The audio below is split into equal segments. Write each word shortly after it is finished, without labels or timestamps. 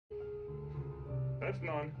That's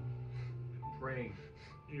none. Praying.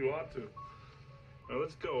 You ought to. Now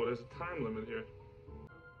let's go. There's a time limit here.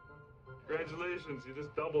 Congratulations, you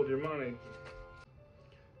just doubled your money.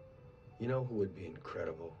 You know who would be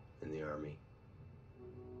incredible in the Army?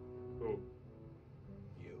 Who?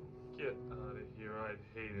 You. Get out of here, I'd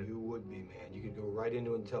hate it. You would be, man. You could go right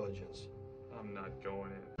into intelligence. I'm not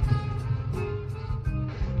going in.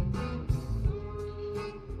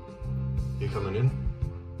 You coming in?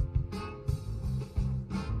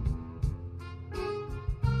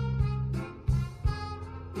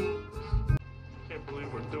 Can't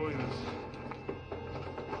believe we're doing this.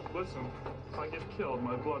 Listen, if I get killed,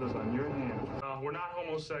 my blood is on your hands. We're not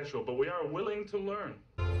homosexual, but we are willing to learn.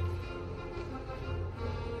 I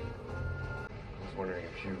was wondering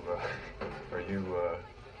if you, are you,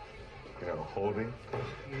 holding?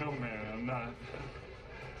 No, man, I'm not.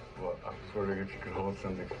 Well, I was wondering if you could hold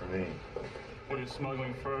something for me. What, are you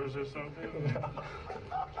smuggling furs or something?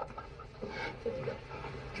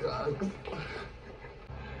 Drugs.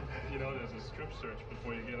 You know, there's a strip search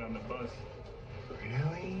before you get on the bus.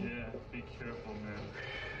 Really? Yeah, be careful, man.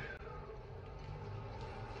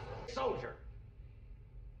 Soldier!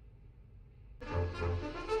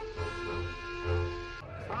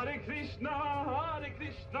 Hare Krishna,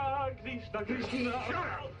 Krishna, Krishna. Shut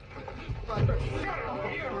up! I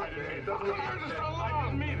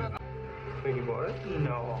didn't mean it. Think you bought it?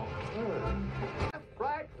 No.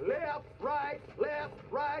 Right, left, right, left,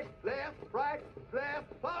 right, left, right,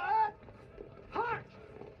 left, hard, hard,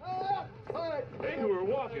 hard. Hey, who are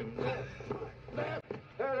walking? Left, left,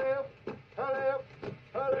 left,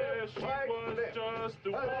 There she was just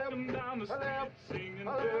walking down the street, singing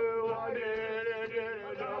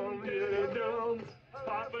do-a-dee-dee-dum-dee-dum,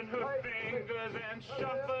 popping her fingers and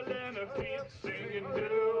shuffling her feet, singing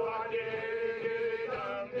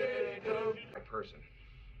do-a-dee-dee-dum-dee-dum. Person.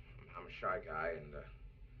 I'm a shy guy, and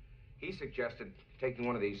he suggested taking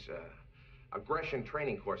one of these aggression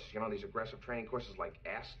training courses. You know, these aggressive training courses like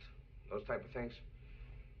AST, those type of things.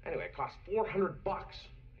 Anyway, it cost $400.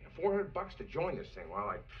 $400 to join this thing. Well,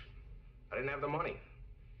 I didn't have the money.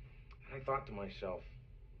 And I thought to myself,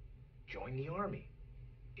 join the Army.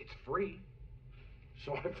 It's free.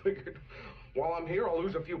 So I figured, while I'm here, I'll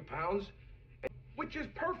lose a few pounds, which is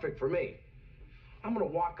perfect for me. I'm gonna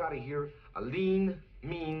walk out of here a lean,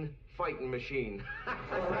 mean fighting machine.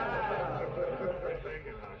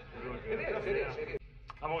 It is.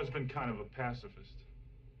 I've always been kind of a pacifist.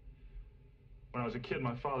 When I was a kid,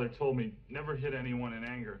 my father told me, never hit anyone in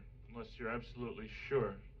anger unless you're absolutely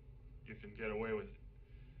sure you can get away with it.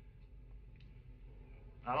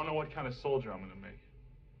 I don't know what kind of soldier I'm going to make,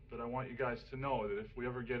 but I want you guys to know that if we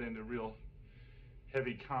ever get into real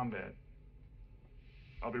heavy combat,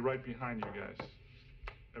 I'll be right behind you guys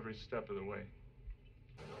every step of the way.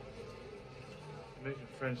 You're making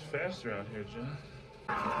friends faster out here, John.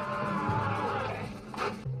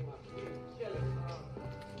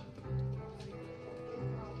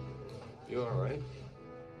 You all right?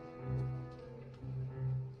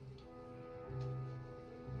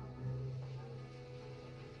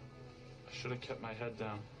 I should have kept my head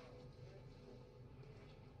down.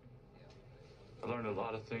 I learned a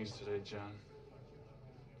lot of things today, John.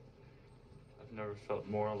 I've never felt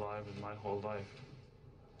more alive in my whole life.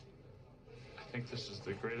 I think this is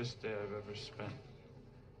the greatest day I've ever spent.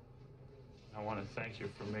 I want to thank you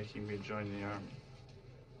for making me join the Army.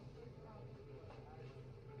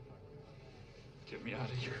 Get me out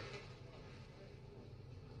of here.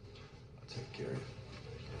 I'll take care of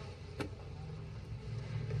you.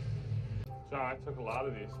 John, I took a lot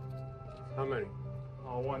of these. How many?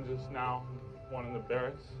 Oh, one just now, one in the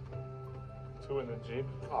barracks, 2 in the Jeep.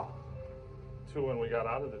 Oh. 2 when we got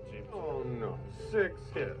out of the Jeep. Oh, no. 6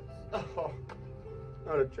 hits. Oh,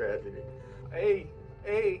 what a tragedy. Hey,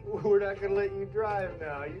 we're not going to let you drive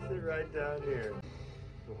now. You sit right down here.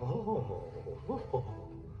 Oh,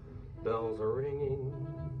 bells are ringing.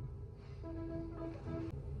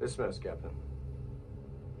 Dismiss, Captain.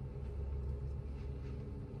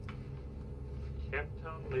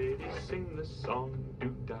 Camptown ladies sing the song,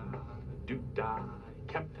 doo-da, doo-da.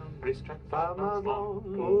 Camptown racetrack, 5 miles long,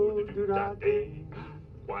 oh, doo-da, day.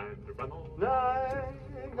 Why run all night,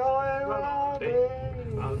 going all day.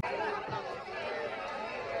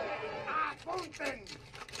 Something!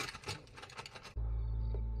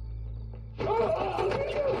 Where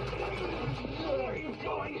are you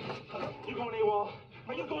going? You going AWOL?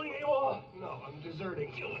 Are you going AWOL? No, I'm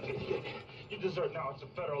deserting. You idiot. You desert now. It's a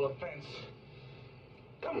federal offense.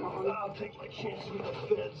 Come on, I'll take my chance with the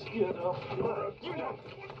feds, you know. You're not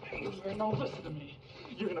going anywhere. No, listen to me.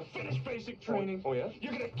 You're gonna finish basic training. Oh, yeah?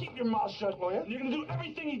 You're gonna keep your mouth shut. Oh, yeah? And you're gonna do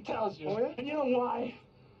everything he tells you. Oh, yeah? And you know why?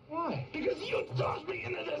 Why? Because you talked me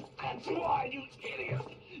into this. That's why, you idiot.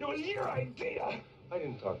 It was your idea. I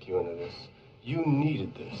didn't talk you into this. You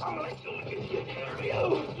needed this. I'm gonna do it to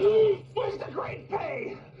you. Where's the great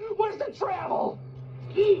pay? Where's the travel?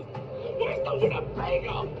 Where's the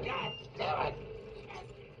Winnebago? God damn it!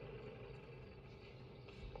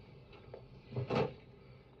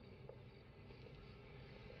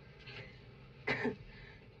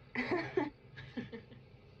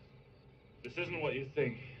 This isn't what you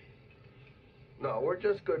think. No, we're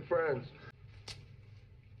just good friends.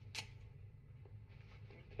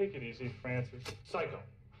 Take it easy, Francis. Psycho.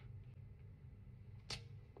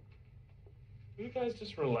 Will you guys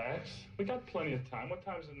just relax? We got plenty of time. What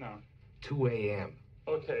time is it now? 2 a.m.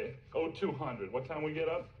 Okay, 0200. What time we get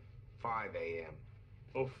up? 5 a.m.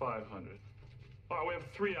 0500. All right, we have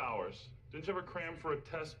 3 hours. Didn't you ever cram for a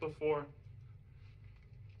test before?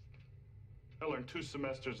 I learned 2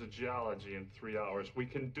 semesters of geology in 3 hours. We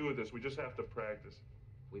can do this. We just have to practice.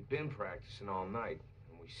 We've been practicing all night,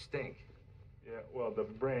 and we stink. Yeah, well, the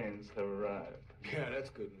brains have arrived. Yeah,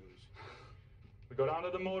 that's good news. We go down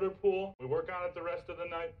to the motor pool. We work on it the rest of the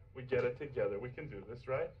night. We get it together. We can do this,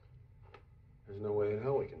 right? There's no way in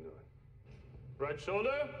hell we can do it. Right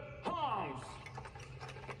shoulder, palms.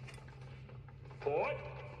 Forward,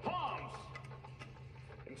 palms.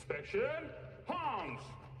 Inspection, palms.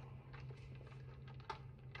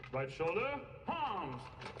 Right shoulder, palms.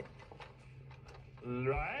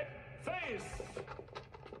 Right face.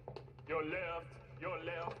 Your left, your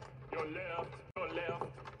left, your left, your left,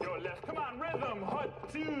 your left. Come on, rhythm. 1,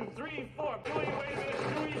 2, 3, 4. Pull your weight in.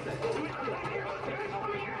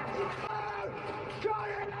 Cut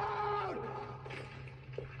it out!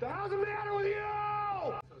 The hell's the matter with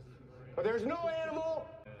you? But there's no animal.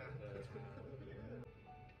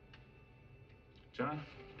 John?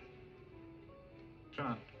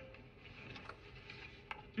 John?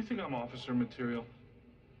 Do you think I'm officer material?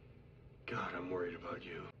 God, I'm worried about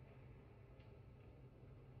you.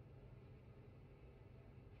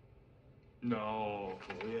 No.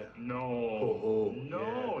 Oh, yeah. No. Oh,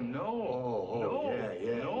 no, yeah. no. Oh, no.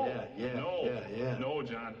 yeah, No. yeah, No. yeah. No,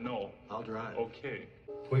 John, no. I'll drive. Okay.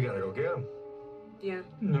 We gotta go get him. Yeah.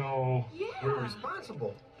 No. Yeah. We're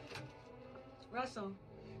responsible. Russell.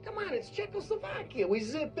 Come on, it's Czechoslovakia. We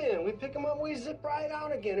zip in, we pick them up, we zip right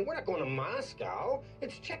out again. And we're not going to Moscow.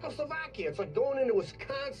 It's Czechoslovakia. It's like going into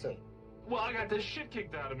Wisconsin. Well, I got the shit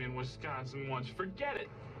kicked out of me in Wisconsin once. Forget it.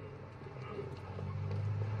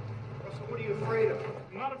 Russell, what are you afraid of?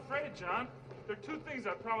 I'm not afraid, John. There are 2 things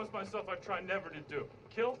I promised myself I'd try never to do.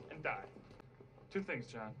 Kill and die. 2 things,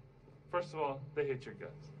 John. First of all, they hate your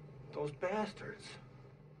guts. Those bastards.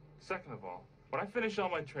 Second of all, when I finish all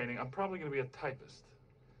my training, I'm probably going to be a typist.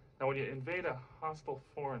 Now, when you invade a hostile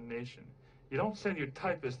foreign nation, you don't send your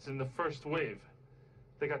typists in the first wave.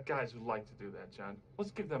 They got guys who like to do that, John.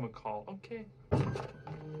 Let's give them a call, okay?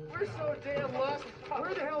 We're so damn lost.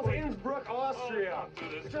 Where the hell's Innsbruck, Austria? Oh,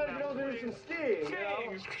 don't do this, We're trying to get over there some skiing, you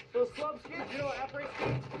know? Those slub skis, you know, après ski?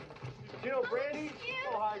 You know, Brandy?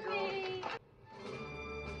 Oh, hi, girl.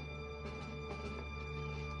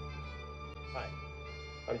 Hi.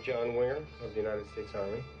 I'm John Winger of the United States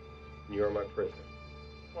Army, and you're my prisoner.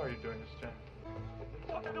 Why are you doing this, John?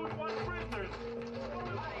 What to do with one prisoners?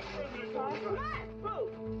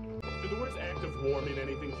 Do the words act of war mean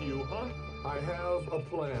anything to you, huh? I have a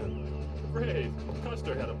plan. Great.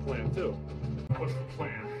 Custer had a plan, too. What's the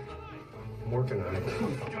plan? I'm working on it.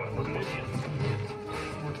 You're an idiot.